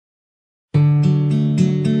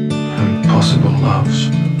loves.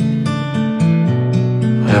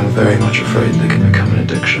 I am very much afraid they can become an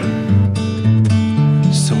addiction.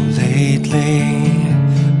 So lately,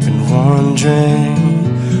 been wondering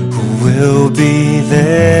who will be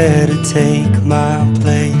there to take my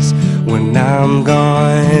place when I'm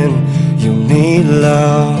gone. You need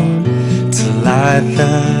love to light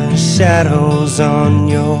the shadows on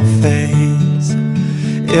your face.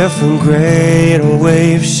 If a great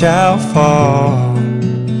wave shall fall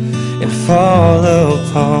and fall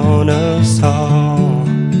upon us all,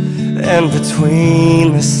 and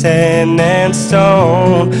between the sand and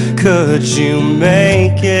stone, could you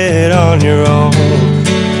make it on your own?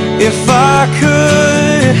 If I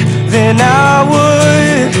could, then I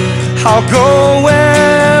would. I'll go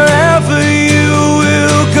wherever you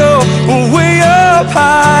will go, way up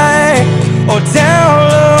high or down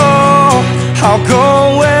low. I'll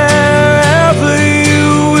go wherever you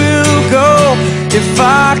will go. If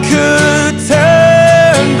I could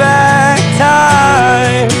turn back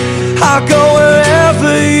time, I'll go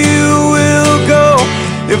wherever you will go.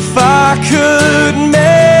 If I could